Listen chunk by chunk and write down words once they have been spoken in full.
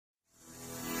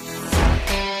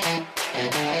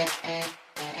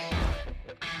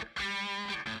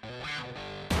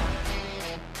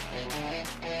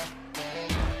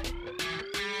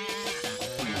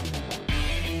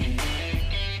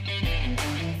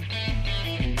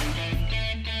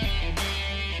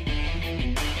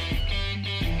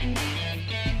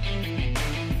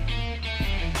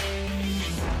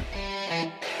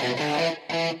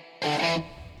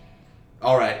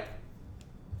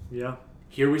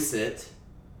here we sit.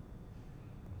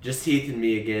 Just Heath and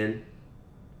me again.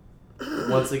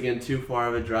 Once again, too far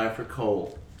of a drive for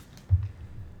Cole.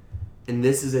 And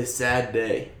this is a sad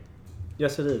day.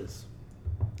 Yes, it is.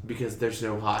 Because there's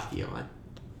no hockey on.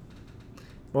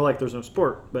 More like there's no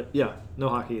sport, but yeah, no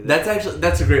hockey either.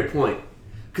 That's a great point.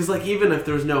 Because, like, even if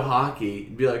there's no hockey,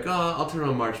 it'd be like, oh, I'll turn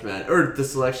on March Madness, or the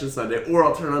Selection Sunday, or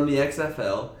I'll turn on the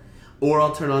XFL, or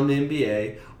I'll turn on the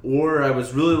NBA, or I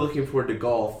was really looking forward to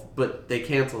golf, but they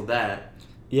canceled that.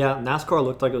 Yeah, NASCAR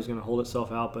looked like it was going to hold itself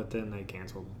out, but then they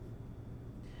canceled.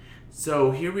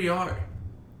 So here we are.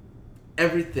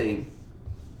 Everything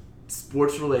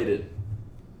sports-related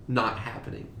not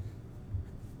happening.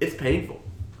 It's painful.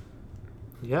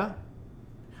 Yeah.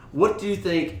 What do you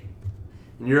think?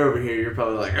 And you're over here, you're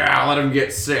probably like, let him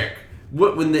get sick.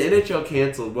 When the NHL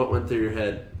canceled, what went through your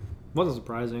head? Wasn't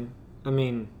surprising. I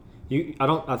mean,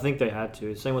 I think they had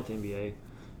to. Same with the NBA,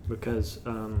 because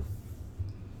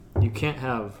you can't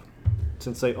have,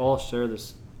 since they all share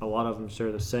this. A lot of them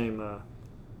share the same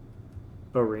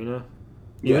arena,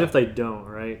 even if they don't.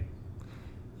 Right?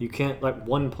 You can't, like,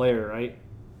 one player, right?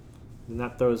 And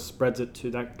that gets spread it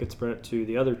to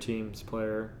the other team's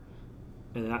player,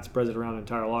 and then that spreads it around the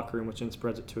entire locker room, which then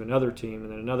spreads it to another team,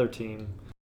 and then another team.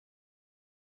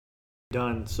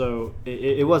 Done. So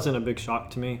it wasn't a big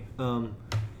shock to me.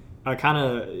 I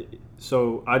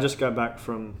just got back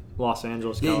from Los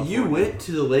Angeles, California. You went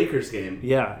to the Lakers game.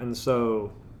 Yeah, and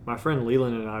so my friend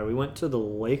Leland and I, we went to the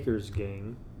Lakers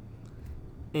game,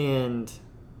 and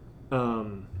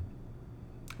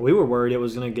we were worried it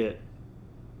was going to get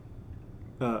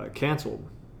canceled.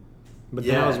 But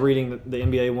then I was reading that the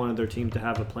NBA wanted their team to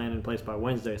have a plan in place by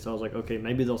Wednesday, so I was like, okay,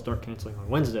 maybe they'll start canceling on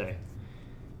Wednesday.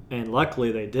 And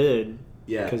luckily they did.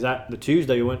 Yeah. Because the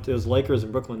Tuesday we went to, it was Lakers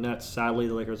and Brooklyn Nets. Sadly,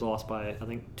 the Lakers lost by, I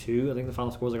think, 2. I think the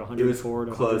final score was like 104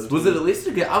 to 102. Close. Was it at least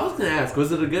a good? I was going to ask,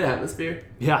 was it a good atmosphere?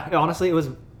 Yeah, honestly, it was.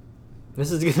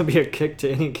 This is going to be a kick to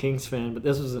any Kings fan, but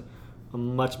this was a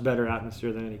much better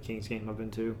atmosphere than any Kings game I've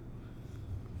been to.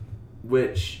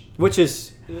 Which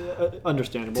is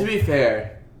understandable. To be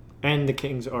fair. And the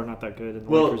Kings are not that good, and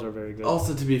the Lakers are very good.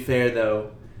 Also, to be fair,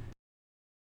 though,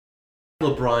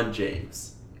 LeBron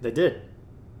James. They did.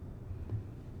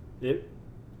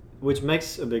 Which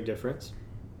makes a big difference.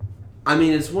 I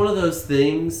mean, it's one of those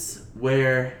things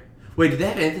where... Wait, did they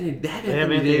have Anthony? They have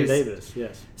Anthony Davis,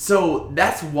 yes. So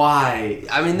that's why...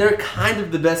 I mean, they're kind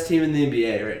of the best team in the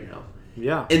NBA right now.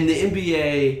 Yeah. In the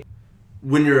NBA,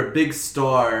 when you're a big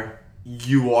star,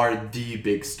 you are the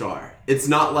big star. It's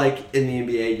not like in the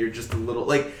NBA, you're just a little...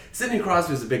 Like, Sidney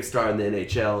Crosby's a big star in the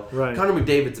NHL. Right. Connor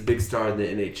McDavid's a big star in the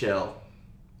NHL.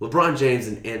 LeBron James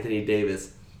and Anthony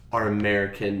Davis are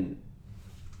American,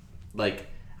 like,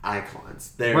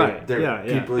 icons. They're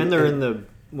people, and they're in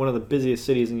one of the busiest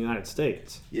cities in the United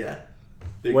States. Yeah,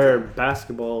 where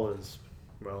basketball is,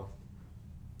 well,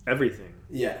 everything.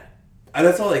 Yeah, and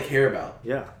that's all they care about.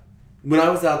 Yeah. When I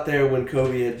was out there when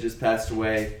Kobe had just passed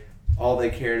away, all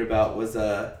they cared about was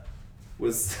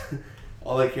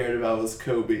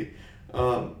Kobe.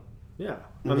 Yeah.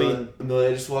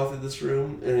 Amelia just walked through this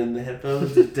room, and in the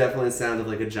headphones, it definitely sounded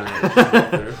like a giant just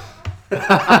walked through.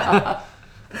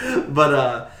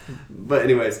 But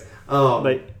anyways.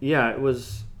 But yeah, it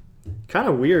was kind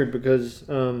of weird because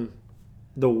the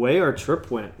way our trip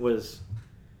went was,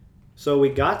 so we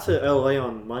got to LA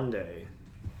on Monday,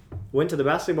 went to the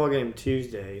basketball game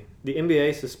Tuesday, the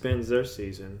NBA suspends their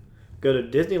season, go to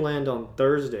Disneyland on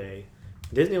Thursday,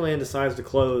 Disneyland decides to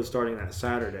close starting that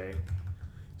Saturday.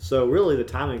 So really, the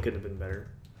timing could have been better.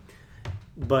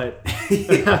 But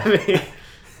I mean,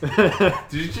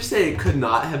 did you just say it could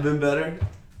not have been better?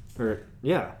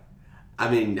 Yeah. I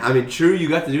mean, true. You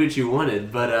got to do what you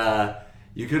wanted, but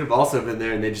you could have also been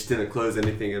there, and they just didn't close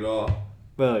anything at all.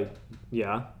 Well,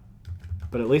 yeah.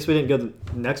 But at least we didn't go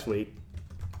next week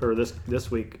or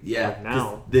this week. Yeah. Like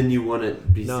now. Then you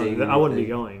wouldn't be seeing. No, I wouldn't be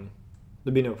going.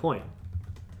 There'd be no point.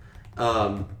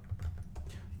 But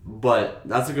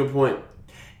that's a good point.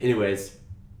 Anyways,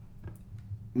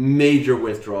 major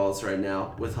withdrawals right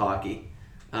now with hockey.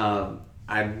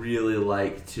 I'd really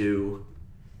like to...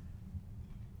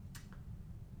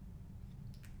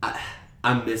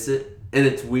 I miss it, and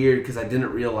it's weird because I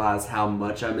didn't realize how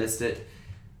much I missed it,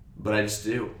 but I just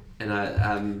do, and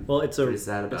I'm pretty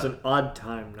sad about it. It's an odd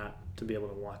time not to be able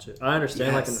to watch it. I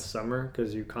understand, like in the summer,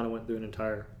 because you kind of went through an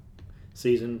entire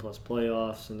season plus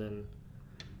playoffs, and then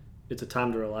it's a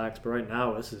time to relax. But right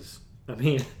now, this is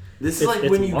like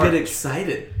when you get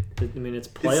excited. It's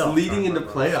playoffs. It's leading into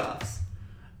playoffs.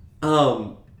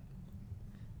 And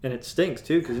it stinks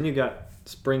too, because then you got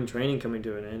spring training coming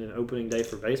to an end and opening day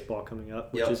for baseball coming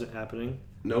up, which isn't happening.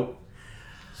 Nope.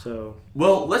 So,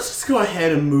 well, let's just go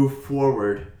ahead and move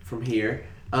forward from here.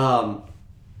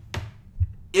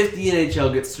 If the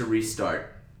NHL gets to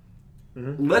restart,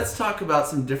 let's talk about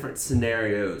some different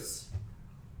scenarios.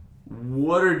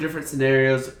 What are different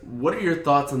scenarios? What are your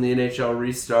thoughts on the NHL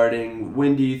restarting?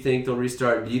 When do you think they'll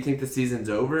restart? Do you think the season's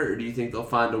over, or do you think they'll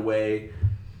find a way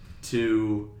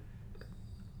to...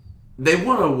 They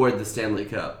want to award the Stanley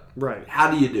Cup. right.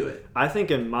 How do you do it? I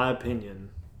think, in my opinion,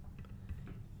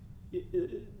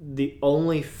 the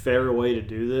only fair way to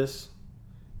do this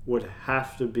would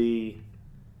have to be...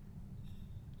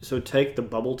 So take the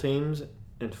bubble teams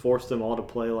and force them all to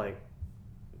play like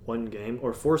one game,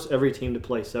 or force every team to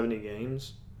play 70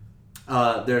 games.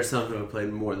 There are some who have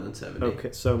played more than 70.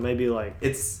 Okay, so maybe like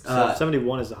It's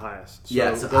 71 is the highest. So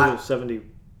yeah, so go to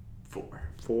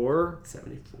 74,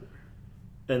 74.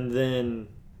 and then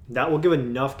that will give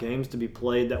enough games to be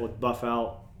played that would buff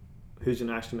out who's going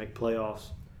to actually make playoffs,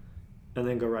 and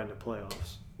then go right into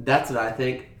playoffs. That's what I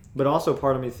think. But also,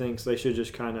 part of me thinks they should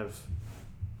just kind of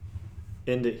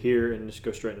end it here and just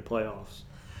go straight into playoffs.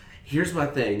 Here's my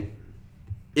thing.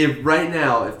 If the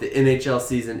NHL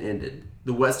season ended,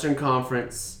 the Western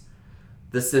Conference,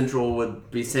 the Central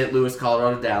would be St. Louis,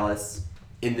 Colorado, Dallas,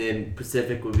 and then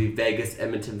Pacific would be Vegas,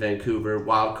 Edmonton, Vancouver.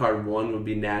 Wild card 1 would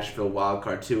be Nashville. Wild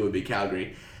card 2 would be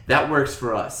Calgary. That works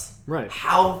for us. Right.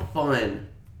 How fun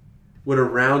would a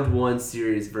round 1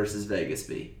 series versus Vegas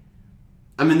be?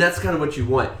 I mean, that's kind of what you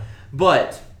want.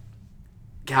 But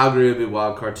Calgary would be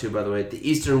wild card 2, by the way. The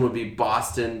Eastern would be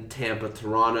Boston, Tampa,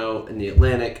 Toronto, and the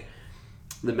Atlantic.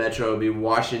 The Metro would be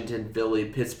Washington, Philly,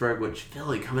 Pittsburgh, which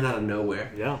Philly coming out of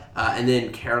nowhere. Yeah. And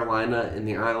then Carolina and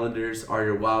the Islanders are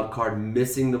your wild card.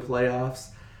 Missing the playoffs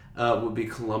would be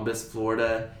Columbus,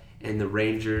 Florida, and the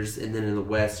Rangers. And then in the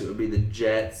West, it would be the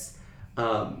Jets,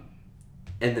 and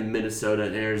then Minnesota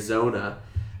and Arizona.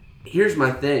 Here's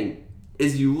my thing,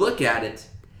 is you look at it,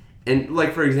 and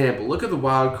like, for example, look at the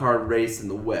wild card race in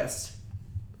the West.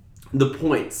 The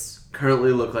points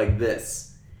currently look like this.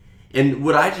 And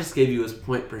what I just gave you is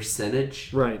point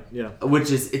percentage. Right, yeah. Which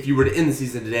is, if you were to end the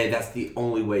season today, that's the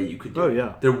only way you could do it. Oh,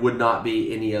 yeah. There would not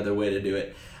be any other way to do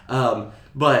it.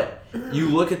 But you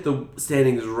look at the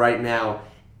standings right now.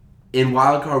 In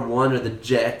wildcard 1 are the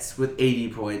Jets with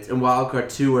 80 points. In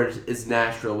wildcard 2 is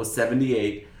Nashville with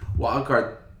 78.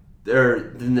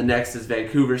 Then the next is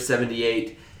Vancouver,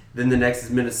 78. Then the next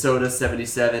is Minnesota,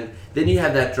 77. Then you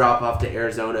have that drop off to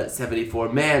Arizona at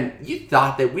 74. Man, we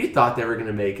thought they were going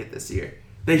to make it this year.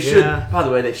 They should. Yeah. By the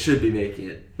way, they should be making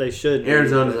it. They should.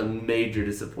 Arizona's a major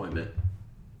disappointment.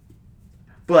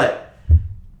 But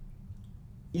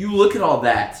you look at all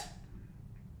that.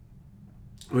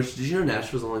 Which, did you know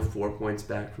Nashville's only 4 points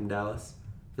back from Dallas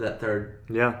for that third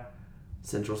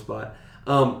central spot?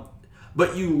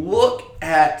 But you look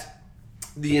at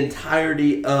the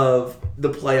entirety of the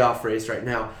playoff race right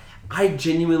now. I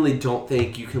genuinely don't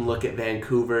think you can look at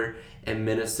Vancouver and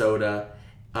Minnesota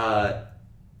Vancouver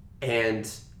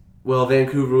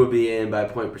would be in by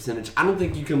point percentage. I don't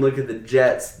think you can look at the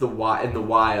Jets and the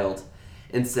Wild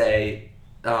and say,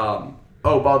 oh,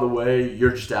 by the way,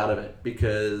 you're just out of it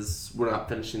because we're not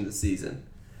finishing the season.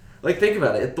 Like, think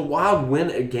about it. If the Wild win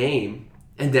a game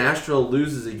and Nashville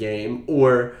loses a game,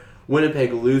 or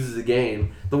Winnipeg loses a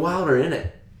game, the Wild are in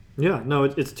it. Yeah, no,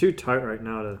 it's too tight right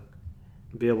now to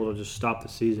be able to just stop the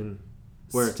season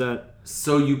where it's at.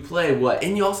 So you play what?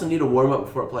 And you also need a warm-up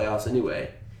before playoffs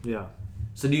anyway. Yeah.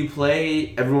 So do you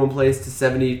play, everyone plays to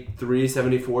 73,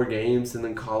 74 games and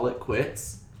then call it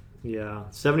quits? Yeah,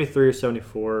 73 or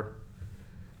 74.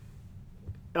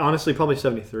 Honestly, probably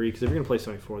 73, because if you're going to play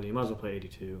 74, then you might as well play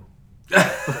 82.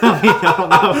 I don't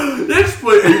know. They just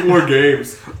play 8 more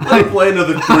games. They play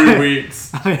another 3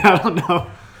 weeks. I don't know.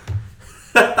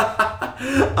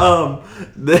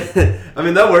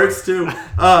 That works too.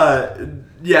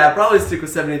 Yeah, probably stick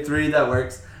with 73. That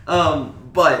works.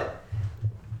 But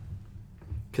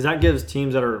because that gives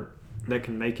teams that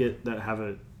can make it, that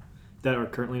are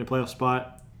currently in a playoff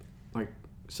spot, like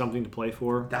something to play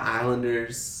for. The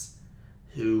Islanders,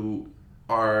 who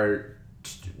are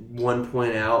 1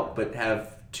 point out but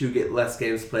have 2 less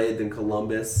games played than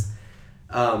Columbus.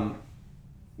 Let's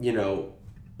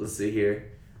see here.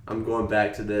 I'm going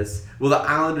back to this. Well, the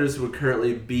Islanders would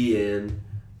currently be in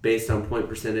based on point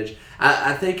percentage.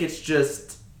 I think it's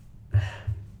just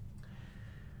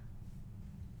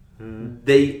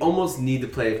they almost need to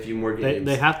play a few more games.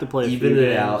 They have to play a few even games.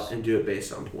 it out and do it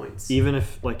based on points. Even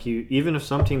if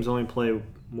some teams only play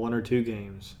 1 or 2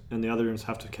 games and the other ones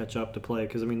have to catch up to play,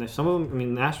 because some of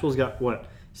them. Nashville's got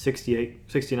 68,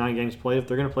 69 games played. If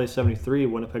they're going to play 73,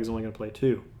 Winnipeg's only going to play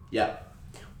 2. Yeah,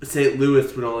 St.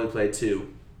 Louis would only play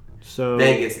 2. So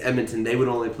Vegas, Edmonton, they would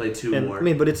only play two more. I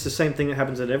mean, but it's the same thing that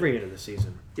happens at every end of the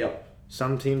season. Yep.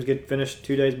 Some teams get finished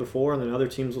 2 days before, and then other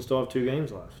teams will still have 2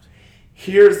 games left.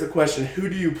 Here's the question: who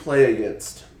do you play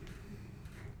against?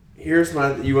 You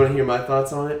want to hear my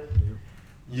thoughts on it? Yeah.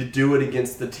 You do it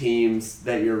against the teams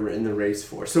that you're in the race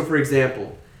for. So, for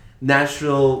example,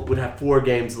 Nashville would have 4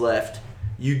 games left.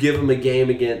 You give them a game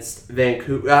against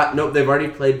Vancouver. Nope, they've already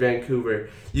played Vancouver.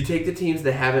 You take the teams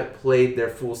that haven't played their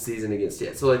full season against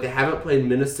yet. So, like, they haven't played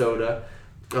Minnesota,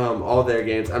 all their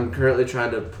games. I'm currently trying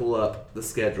to pull up the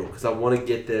schedule because I want to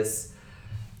get this.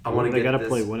 They got to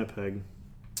play Winnipeg.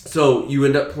 So, you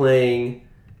end up playing...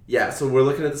 Yeah, so we're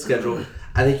looking at the schedule.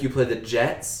 I think you play the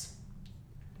Jets.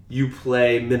 You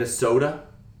play Minnesota.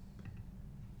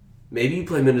 Maybe you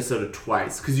play Minnesota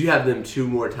twice because you have them 2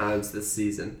 more times this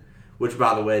season. Which,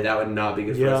 by the way, that would not be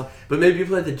good for us. But maybe you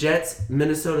play the Jets,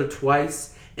 Minnesota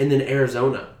twice, and then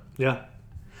Arizona. Yeah.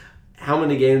 How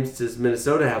many games does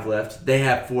Minnesota have left? They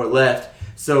have 4 left.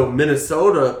 So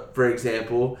Minnesota, for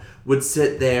example, would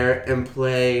sit there and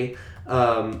play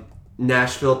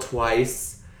Nashville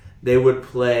twice. They would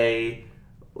play...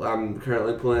 I'm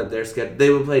currently pulling up their schedule. They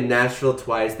would play Nashville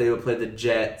twice. They would play the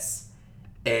Jets.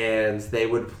 And they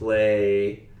would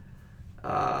play...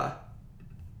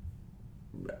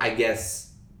 I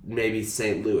guess maybe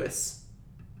St. Louis.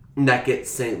 And that gets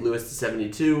St. Louis to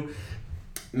 72.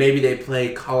 Maybe they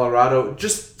play Colorado,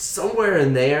 just somewhere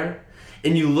in there.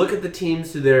 And you look at the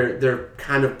teams who they're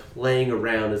kind of playing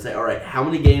around and say, all right, how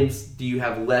many games do you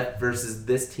have left versus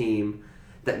this team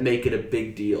that make it a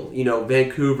big deal? You know,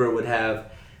 Vancouver would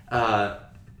have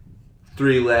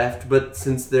 3 left, but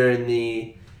since they're in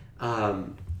the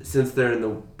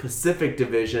Pacific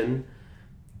Division,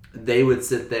 they would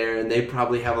sit there and they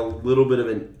probably have a little bit of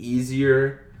an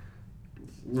easier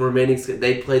remaining schedule.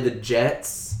 They play the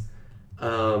Jets.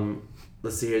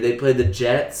 Let's see here. They play the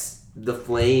Jets, the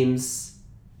Flames,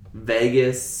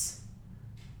 Vegas,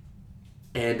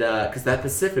 and because that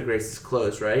Pacific race is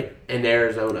close, right? And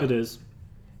Arizona. It is.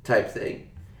 Type thing.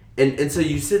 And so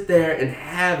you sit there and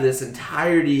have this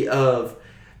entirety of,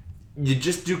 you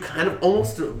just do kind of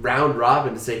almost a round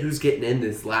robin to say who's getting in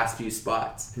these last few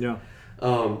spots. Yeah.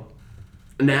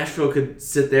 Nashville could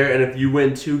sit there, and if you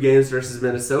win 2 games versus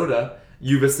Minnesota,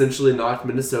 you've essentially knocked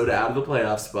Minnesota out of the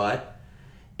playoff spot,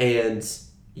 and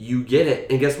you get it.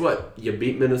 And guess what? You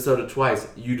beat Minnesota twice.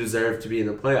 You deserve to be in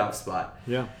the playoff spot.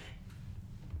 Yeah.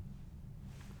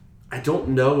 I don't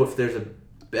know if there's a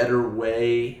better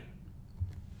way.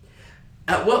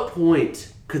 At what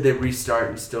point could they restart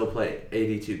and still play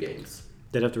 82 games?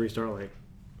 They'd have to restart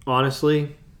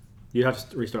honestly, you have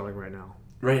to restart right now.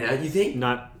 Right now, you think?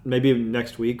 Not maybe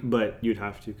next week, but you'd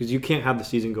have to because you can't have the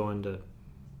season go into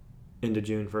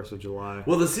June, 1st of July.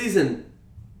 Well, the season.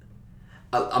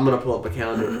 I'm gonna pull up a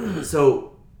calendar.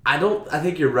 So I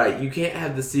think you're right. You can't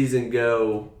have the season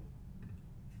go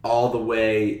all the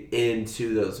way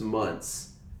into those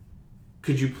months.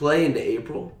 Could you play into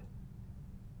April?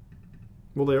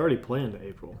 Well, they already play into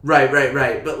April.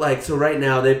 Right. But so right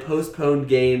now they postponed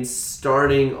games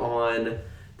starting on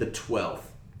the 12th.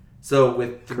 So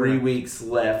with 3 weeks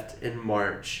left in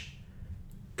March,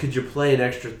 could you play an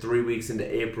extra 3 weeks into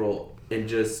April and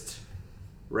just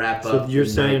wrap up you're the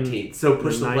saying 19th? So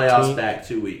push the playoffs back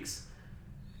 2 weeks.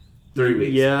 3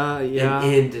 weeks. Yeah. And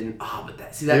end in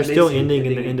that you're still ending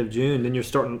in the end of June. Then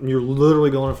you're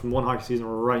literally going from one hockey season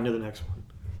right into the next one.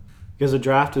 Because the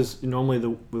draft is normally the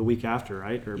week after,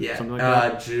 right? Or something like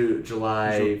that.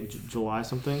 July. July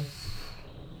something.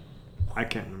 I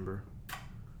can't remember.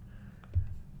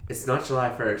 It's not July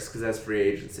 1st because that's free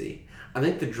agency. I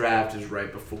think the draft is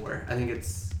right before. I think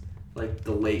it's like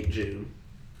the late June.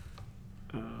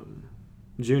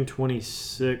 June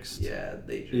 26th. Yeah,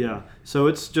 late June. Yeah. So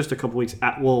it's just a couple weeks.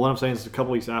 What I'm saying is a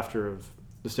couple weeks after of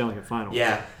the Stanley Cup Final.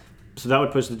 Yeah. So that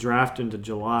would push the draft into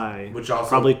July. Which also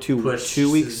probably 2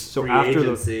 weeks. So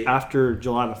agency. after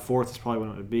July the 4th is probably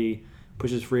when it would be.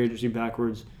 Pushes free agency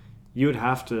backwards. You would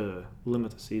have to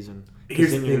limit the season.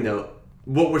 Here's the thing, though.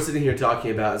 What we're sitting here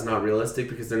talking about is not realistic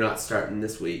because they're not starting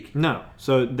this week. No.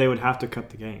 So they would have to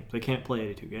cut the games. They can't play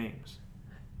 82 games.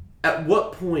 At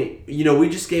what point, we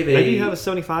just gave Maybe you have a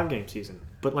 75-game season.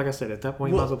 But like I said, at that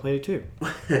point, you might as well play 82.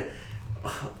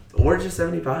 Or just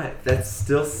 75. That's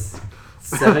still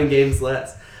 7 games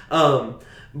less.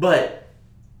 But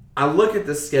I look at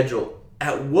the schedule.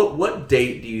 At what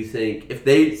date do you think, if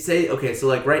they say, okay, so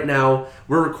like right now,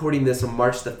 we're recording this on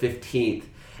March the 15th.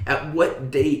 At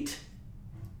what date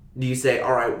do you say,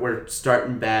 all right, we're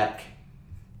starting back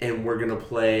and we're going to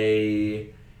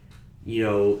play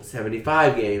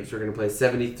 75 games. We're going to play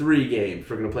 73 games.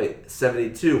 We're going to play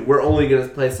 72. We're only going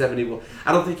to play 71.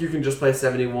 I don't think you can just play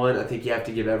 71. I think you have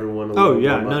to give everyone a little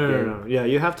yeah. No. Yeah,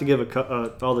 you have to give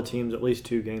all the teams at least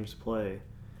 2 games to play.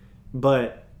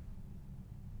 But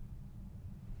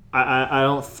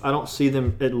I don't see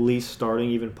them at least starting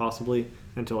even possibly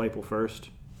until April 1st.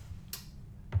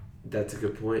 That's a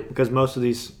good point. Because most of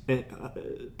these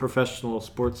professional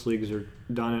sports leagues are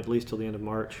done at least till the end of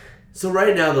March. So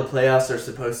right now the playoffs are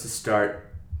supposed to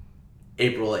start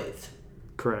April 8th.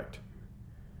 Correct.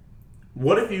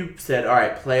 What if you said, all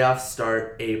right, playoffs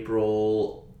start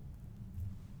April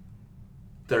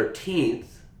 13th,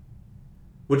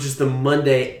 which is the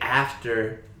Monday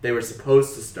after they were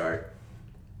supposed to start,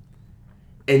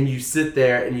 and you sit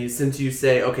there and since you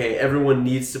say, okay, everyone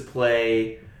needs to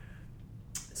play,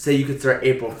 say you could start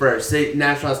April 1st. Say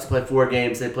Nashville has to play 4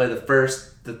 games. They play the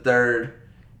 1st, the 3rd,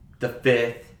 the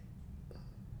 5th.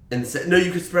 And no,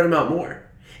 you could spread them out more.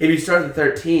 If you start the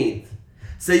 13th,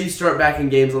 say you start back in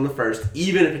games on the 1st,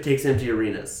 even if it takes empty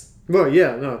arenas. Well,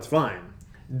 yeah, no, it's fine.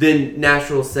 Then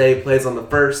Nashville, say, plays on the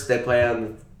 1st, they play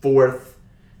on the 4th.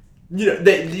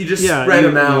 You just spread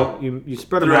them out. You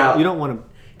spread them out. You don't want to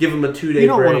give them a 2-day break. You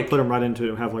don't want to put them right into it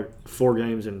and have like 4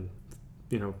 games in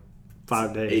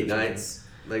 5 days. 8 nights.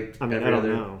 I don't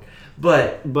know.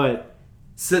 But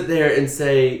sit there and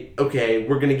say, okay,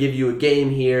 we're going to give you a game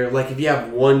here. Like, if you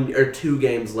have 1 or 2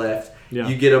 games left,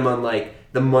 you get them on,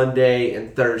 the Monday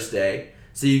and Thursday.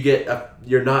 So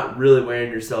you're not really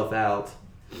wearing yourself out.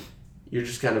 You're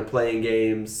just kind of playing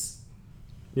games.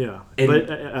 Yeah. And but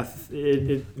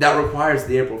that requires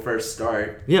the April 1st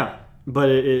start. Yeah. But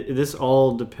this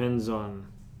all depends on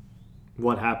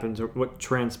what happens or what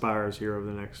transpires here over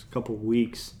the next couple of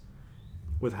weeks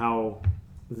with how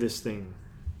this thing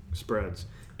spreads.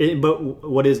 But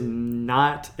what is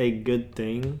not a good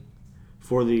thing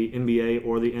for the NBA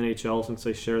or the NHL, since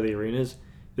they share the arenas,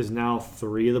 is now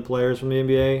 3 of the players from the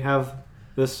NBA have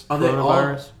this coronavirus. They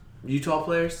all Utah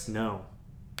players? No.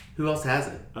 Who else has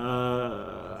it?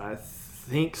 I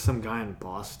think some guy in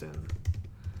Boston.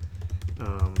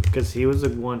 Because he was the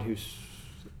one who's...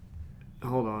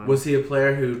 Hold on. Was he a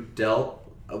player who dealt...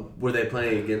 were they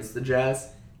playing against the Jazz?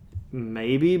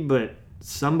 Maybe, but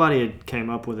somebody had came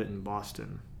up with it in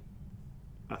Boston,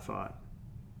 I thought.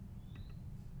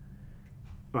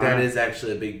 That is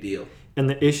actually a big deal. And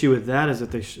the issue with that is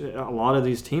that a lot of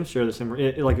these teams share the same...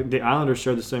 Like, the Islanders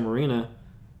share the same arena.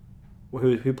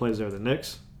 Who plays there? The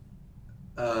Knicks?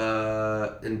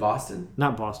 In Boston?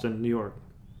 Not Boston, New York.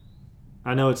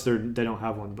 I know they don't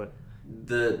have one, but...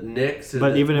 The Knicks?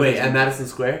 But even if at Madison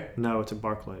Square? No, it's at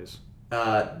Barclays.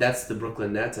 That's the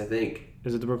Brooklyn Nets, I think.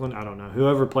 Is it the Brooklyn? I don't know.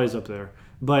 Whoever plays up there.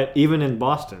 But even in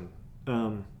Boston,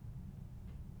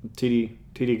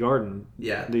 TD Garden,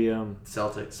 the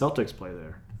Celtics play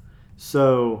there.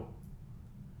 So,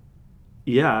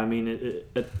 yeah, I mean,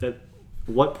 at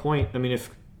what point? I mean,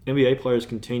 if NBA players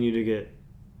continue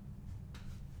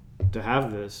to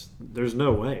have this, there's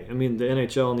no way. I mean, the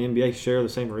NHL and the NBA share the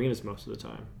same arenas most of the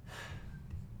time.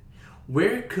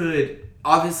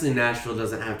 Obviously, Nashville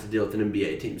doesn't have to deal with an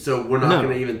NBA team, so we're not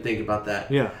going to even think about that.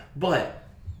 Yeah. But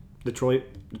Detroit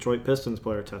Pistons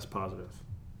player tests positive.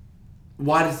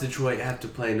 Why does Detroit have to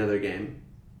play another game?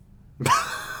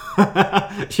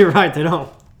 You're right, they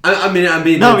don't. I mean, I'm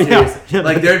being serious. Yeah.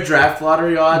 Like, their draft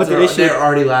lottery odds, they're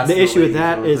already last. The issue with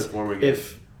that is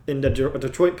if a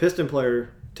Detroit Piston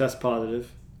player tests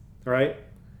positive, right?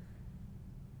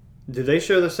 Do they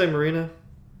share the same arena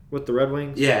with the Red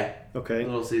Wings? Yeah. Okay.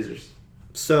 Little Caesars.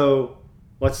 So,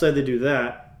 let's say they do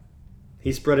that.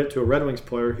 He spread it to a Red Wings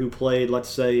player who played,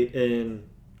 let's just say I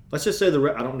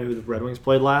don't know who the Red Wings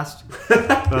played last. Who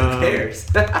cares?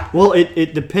 Well,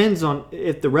 it depends on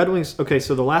if the Red Wings... Okay,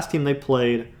 so the last team they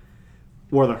played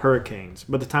were the Hurricanes.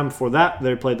 But the time before that,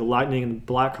 they played the Lightning and the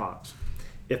Blackhawks.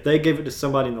 If they give it to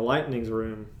somebody in the Lightning's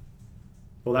room,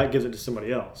 well, that gives it to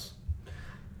somebody else.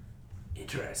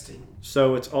 Interesting.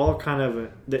 So it's all kind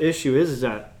of... the issue is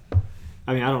that...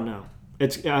 I mean, I don't know.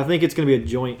 I think it's going to be a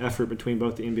joint effort between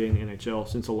both the NBA and the NHL,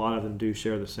 since a lot of them do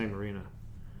share the same arena.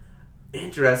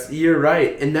 Interesting. You're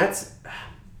right. And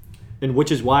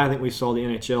which is why I think we saw the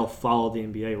NHL follow the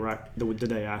NBA right the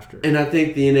day after. And I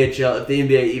think the NHL, if the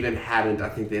NBA even hadn't, I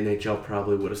think the NHL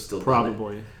probably would have still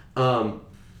done it.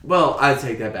 Well, I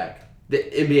take that back. The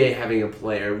NBA having a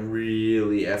player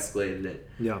really escalated it.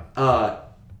 Yeah.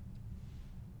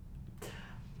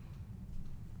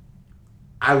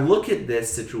 I look at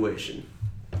this situation,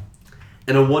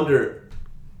 and I wonder,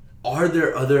 are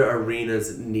there other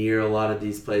arenas near a lot of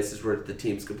these places where the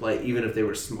teams could play, even if they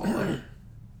were smaller?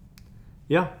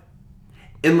 Yeah.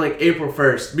 And April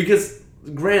 1st, because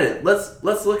granted,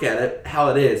 let's look at it how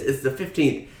it is. It's the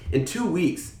 15th. In 2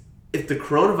 weeks, if the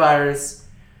coronavirus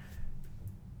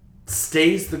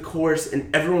stays the course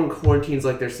and everyone quarantines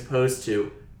like they're supposed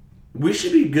to, we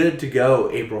should be good to go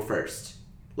April 1st.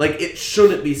 Like, it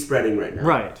shouldn't be spreading right now.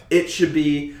 Right. It should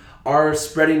be, our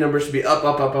spreading numbers should be up,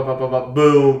 up, up, up, up, up, up,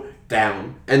 boom,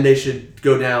 down. And they should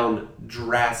go down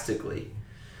drastically.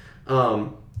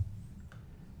 The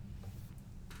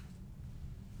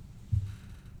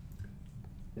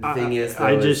thing is, though,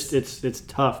 it's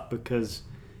tough because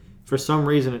for some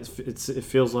reason it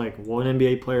feels like, well, an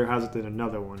NBA player has it, then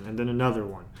another one, and then another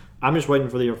one. I'm just waiting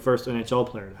for the first NHL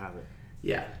player to have it.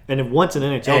 Yeah. And if once an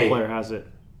NHL player has it,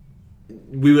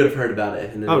 we would have heard about it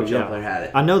if an NHL player had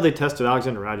it. I know they tested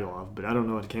Alexander Radulov, but I don't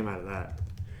know what came out of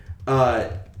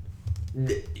that.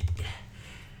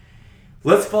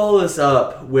 Let's follow this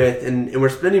up with, and we're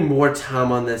spending more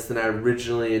time on this than I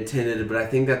originally intended, but I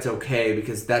think that's okay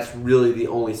because that's really the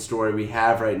only story we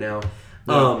have right now.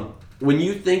 Yeah. When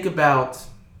you think about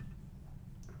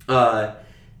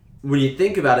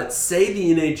it, say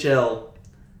the NHL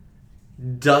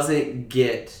doesn't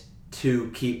get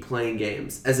to keep playing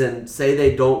games, as in, say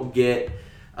they don't get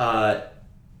to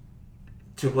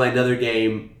play another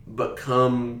game, but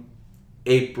come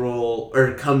April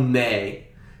or come May.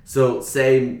 So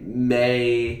say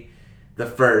May the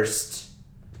 1st,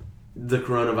 the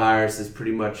coronavirus is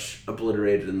pretty much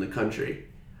obliterated in the country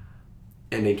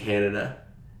and in Canada.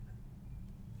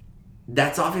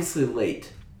 That's obviously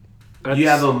late. You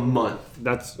have a month.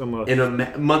 That's a month. In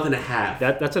a month and a half.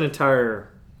 That's an entire...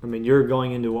 I mean, you're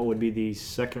going into what would be the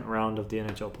second round of the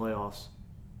NHL playoffs.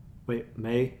 Wait,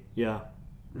 May? Yeah.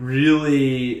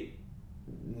 Really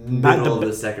middle of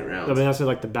the second round. I mean, that's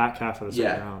like the back half of the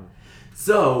second round.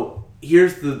 So,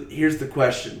 here's the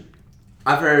question.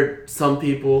 I've heard some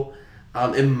people,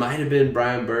 it might have been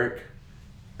Brian Burke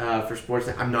for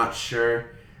Sportsnet, I'm not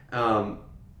sure. I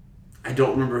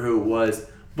don't remember who it was,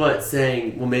 but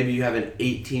saying, well, maybe you have an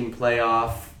 8-team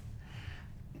playoff.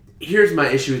 Here's my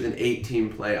issue with an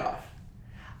 8-team playoff.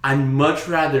 I'd much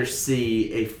rather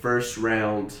see a first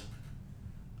round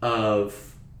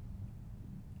of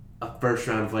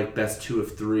like best 2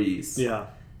 of 3s. Yeah.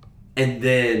 And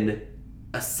then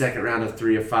a second round of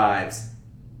 3 of 5s.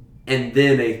 And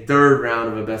then a third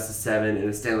round of a best of 7 and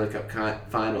a Stanley Cup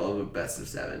final of a best of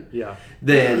 7. Yeah.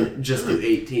 Then just do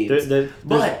 8 teams.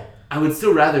 But I would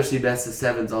still rather see best of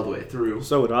 7s all the way through.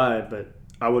 So would I, but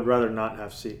I would rather not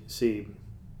have see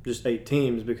just 8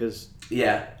 teams because,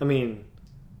 yeah, I mean,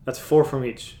 that's 4 from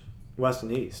each West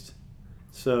and East.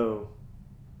 So,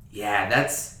 yeah,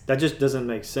 that just doesn't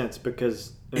make sense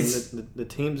because the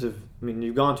teams have, I mean,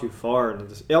 you've gone too far.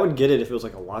 And I would get it if it was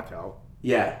like a lockout.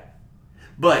 Yeah.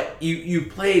 But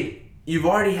you've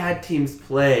already had teams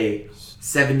play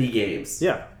 70 games.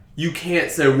 Yeah. You can't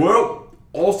say, well,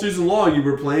 all season long you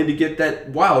were playing to get that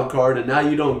wild card and now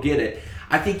you don't get it.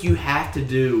 I think you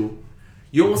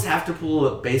almost have to pull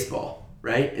up baseball,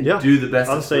 right? And do the best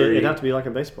of 3. It'd have to be like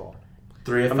a baseball.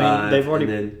 3 of 5. I mean, they've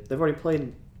already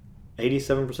played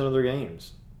 87% of their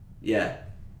games. Yeah.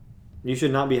 You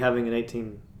should not be having an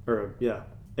 18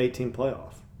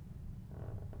 playoff.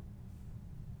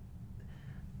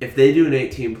 If they do an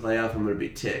 18 playoff, I'm going to be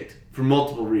ticked for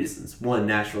multiple reasons. One,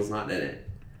 Nashville's not in it.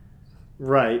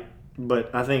 Right,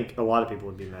 but I think a lot of people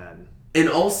would be mad. And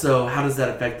also, how does that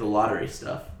affect the lottery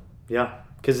stuff? Yeah.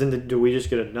 Because then do we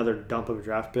just get another dump of a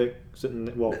draft pick?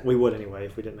 Well, we would anyway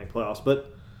if we didn't make playoffs.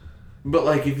 But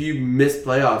like if you miss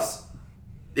playoffs,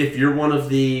 if you're one of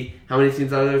the, how many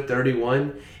teams are there?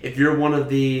 31? If you're one of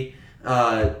the,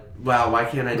 why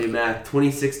can't I do math?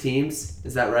 26 teams?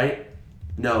 Is that right?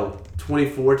 No,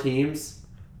 24 teams?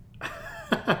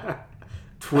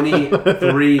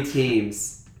 23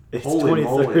 teams. It's Holy 23.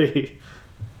 moly.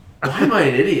 Why am I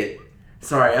an idiot?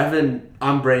 Sorry,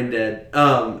 I'm brain dead.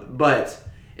 But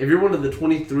if you're one of the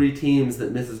 23 teams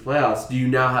that misses playoffs, do you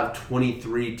now have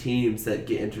 23 teams that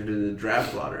get entered into the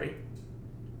draft lottery?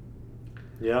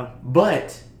 Yeah.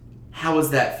 But how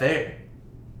is that fair?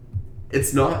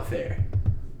 It's not fair.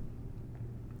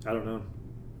 I don't know.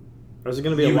 There's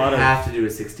going to be a lot of... You have to do a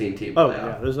 16-team playoff. Oh,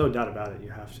 yeah. There's no doubt about it. You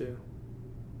have to.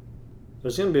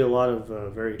 There's going to be a lot of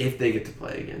very... If they get to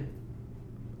play again.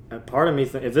 And part of me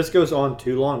if this goes on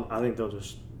too long, I think they'll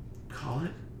just... Call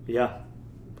it? Yeah.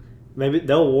 Maybe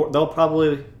they'll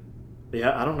probably...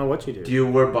 Yeah, I don't know what you do. Do you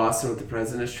award Boston with the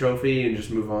President's Trophy and just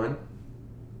move on?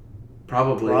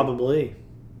 Probably.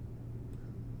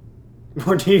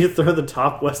 Or do you throw the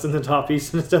top West and the top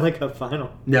East in the Stanley Cup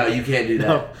Final? No, you can't do that.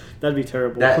 No, that'd be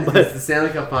terrible. The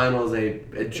Stanley Cup Final is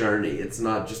a journey. It's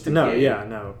not just a game. Yeah,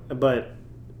 no. But,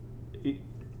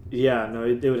 yeah, no,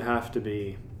 it would have to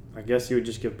be I guess you would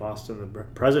just give Boston the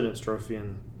President's Trophy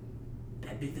and.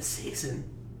 That'd be the season.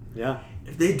 Yeah.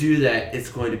 If they do that, it's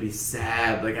going to be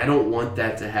sad. Like, I don't want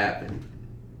that to happen.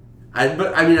 I'd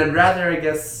rather, I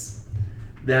guess,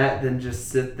 that than just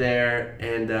sit there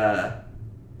and.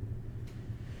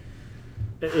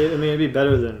 It'd be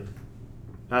better than.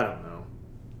 I don't know.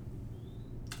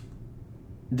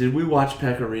 Did we watch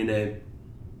Pecorine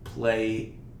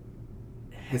play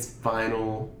his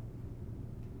final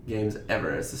games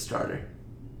ever as a starter?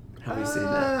 Have you seen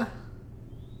that?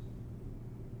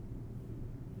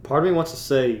 Part of me wants to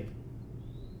say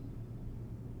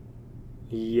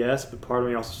yes, but part of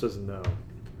me also says no.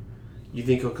 You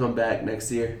think he'll come back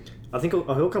next year? I think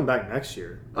he'll come back next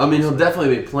year. I mean, he'll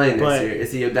definitely be playing next year.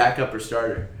 Is he a backup or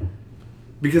starter?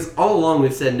 Because all along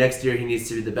we've said next year he needs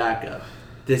to be the backup.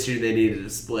 This year they needed a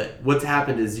split. What's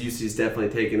happened is UC's definitely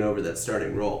taken over that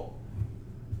starting role.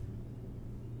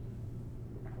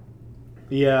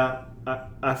 Yeah,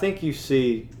 I think you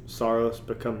see Saros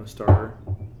become the starter.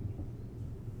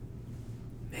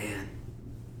 Man.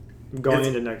 Going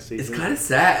into next season. It's kind of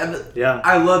sad. Yeah.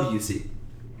 I love UC.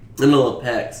 And I love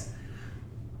Pex.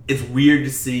 It's weird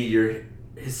to see your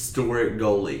historic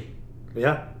goalie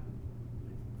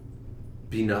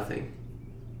be nothing.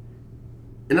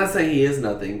 And not saying he is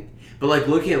nothing, but like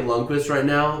looking at Lundqvist right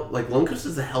now, like Lundqvist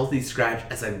is a healthy scratch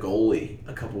as a goalie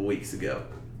a couple weeks ago.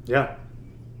 Yeah.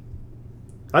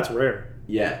 That's rare.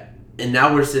 Yeah. And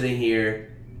now we're sitting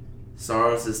here,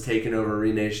 Saros has taken over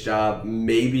Rene's job,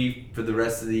 maybe for the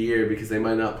rest of the year because they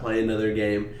might not play another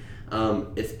game.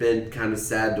 It's been kind of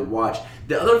sad to watch.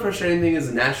 The other frustrating thing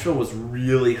is Nashville was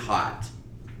really hot.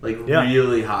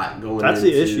 Really hot going That's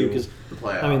into the issue because, the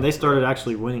playoffs. I mean, they started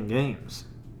actually winning games.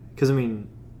 Because, I mean,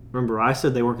 remember, I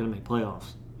said they weren't going to make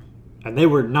playoffs. And they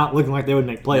were not looking like they would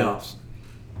make playoffs.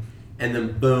 And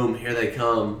then, boom, here they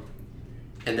come.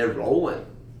 And they're rolling.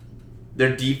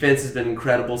 Their defense has been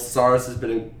incredible. Saros has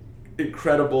been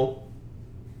incredible.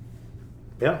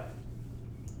 Yeah.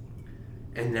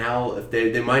 And now, if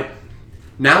they might...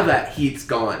 Now that heat's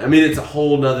gone. I mean, it's a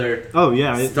whole nother... Oh,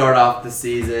 yeah. Start off the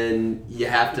season. You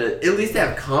have to... At least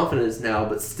have confidence now,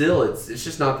 but still, it's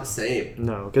just not the same.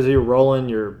 No, because you're rolling,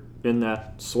 you're in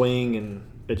that swing, and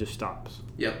it just stops.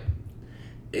 Yep.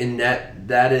 And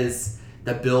that is...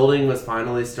 The building was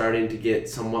finally starting to get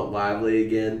somewhat lively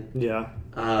again. Yeah.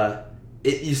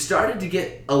 You started to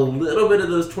get a little bit of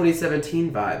those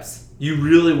 2017 vibes. You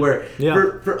really were. Yeah.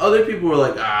 For other people were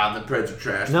like, the Preds are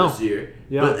trash this year.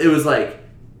 Yeah. But it was like,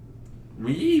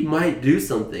 we might do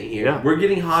something here. Yeah. We're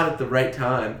getting hot at the right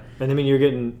time. And I mean,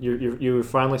 you're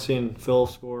finally seeing Phil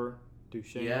score,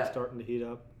 Duchesne starting to heat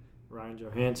up, Ryan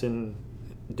Johansson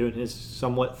doing his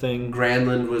somewhat thing.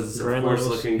 Granlund was of course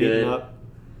looking good. Up.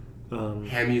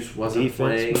 Hamuse wasn't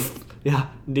playing. Yeah,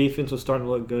 defense was starting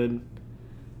to look good.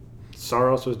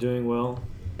 Saros was doing well,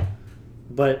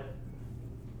 but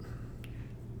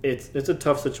it's a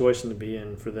tough situation to be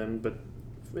in for them. But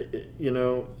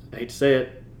I hate to say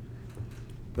it,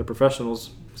 they're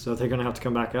professionals, so they're going to have to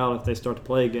come back out if they start to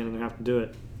play again, and they have to do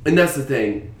it. And that's the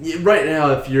thing. Right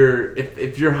now, if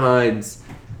you're Hines,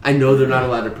 I know they're not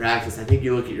allowed to practice. I think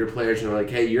you look at your players and they're like,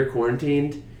 hey, you're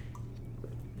quarantined.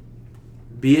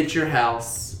 Be at your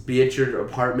house, be at your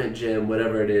apartment gym,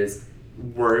 whatever it is.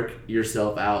 Work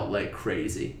yourself out like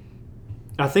crazy.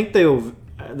 I think they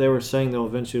were saying they'll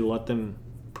eventually let them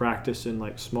practice in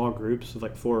like small groups of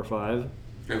like 4 or 5.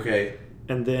 Okay.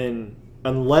 And then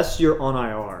unless you're on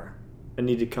IR and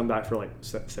need to come back for like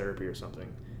therapy or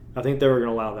something, I think they were going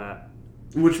to allow that.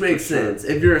 Which makes sense.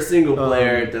 If you're a single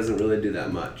player, it doesn't really do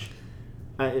that much.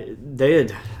 I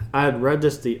had read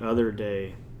this the other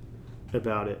day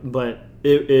about it, but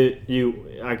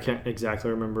I can't exactly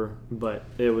remember, but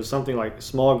it was something like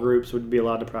small groups would be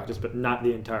allowed to practice, but not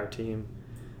the entire team.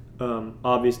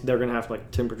 Obviously, they're gonna have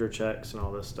like temperature checks and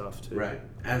all this stuff too. Right.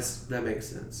 That makes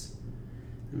sense.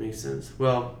 That makes sense.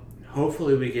 Well,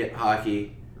 hopefully we get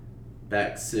hockey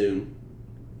back soon,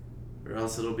 or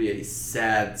else it'll be a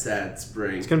sad, sad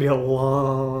spring. It's gonna be a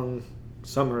long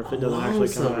summer if it doesn't actually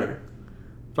come back.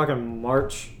 Talking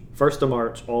March, 1st of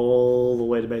March, all the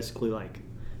way to basically like,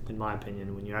 in my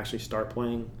opinion, when you actually start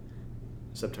playing,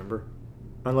 September,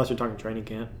 unless you're talking training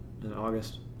camp in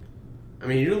August. I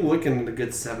mean, you're looking at a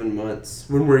good 7 months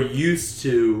when we're used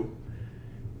to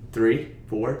 3,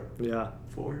 4. Yeah,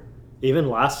 4. Even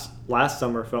last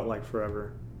summer felt like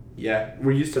forever. Yeah,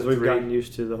 we're used to because we've gotten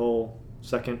used to the whole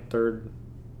second, third,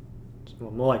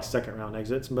 well, more like second round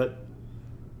exits, but.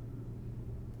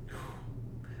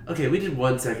 Okay, we did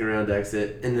 1 second round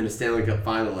exit and then a Stanley Cup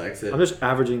final exit. I'm just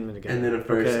averaging them together. And then a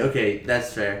first. Okay,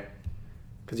 that's fair.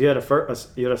 Because you had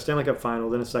a Stanley Cup final,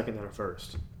 then a second, then a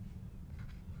first.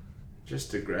 Just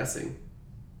digressing.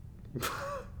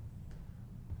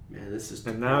 Man, this is.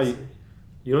 And now you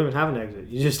don't even have an exit.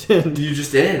 You just end. You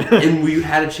just end, and we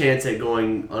had a chance at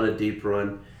going on a deep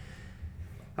run.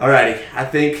 Alrighty, I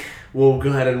think we'll go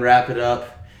ahead and wrap it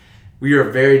up. We are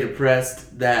very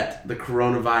depressed that the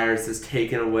coronavirus has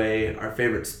taken away our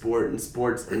favorite sport and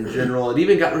sports in general. It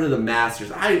even got rid of the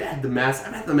Masters. I've had the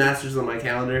Masters on my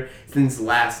calendar since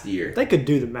last year. They could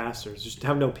do the Masters, just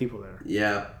have no people there.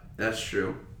 Yeah, that's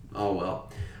true. Oh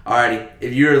well. Alrighty,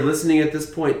 if you're listening at this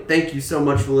point, thank you so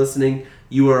much for listening.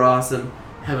 You are awesome.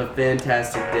 Have a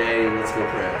fantastic day, and let's go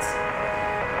Preds.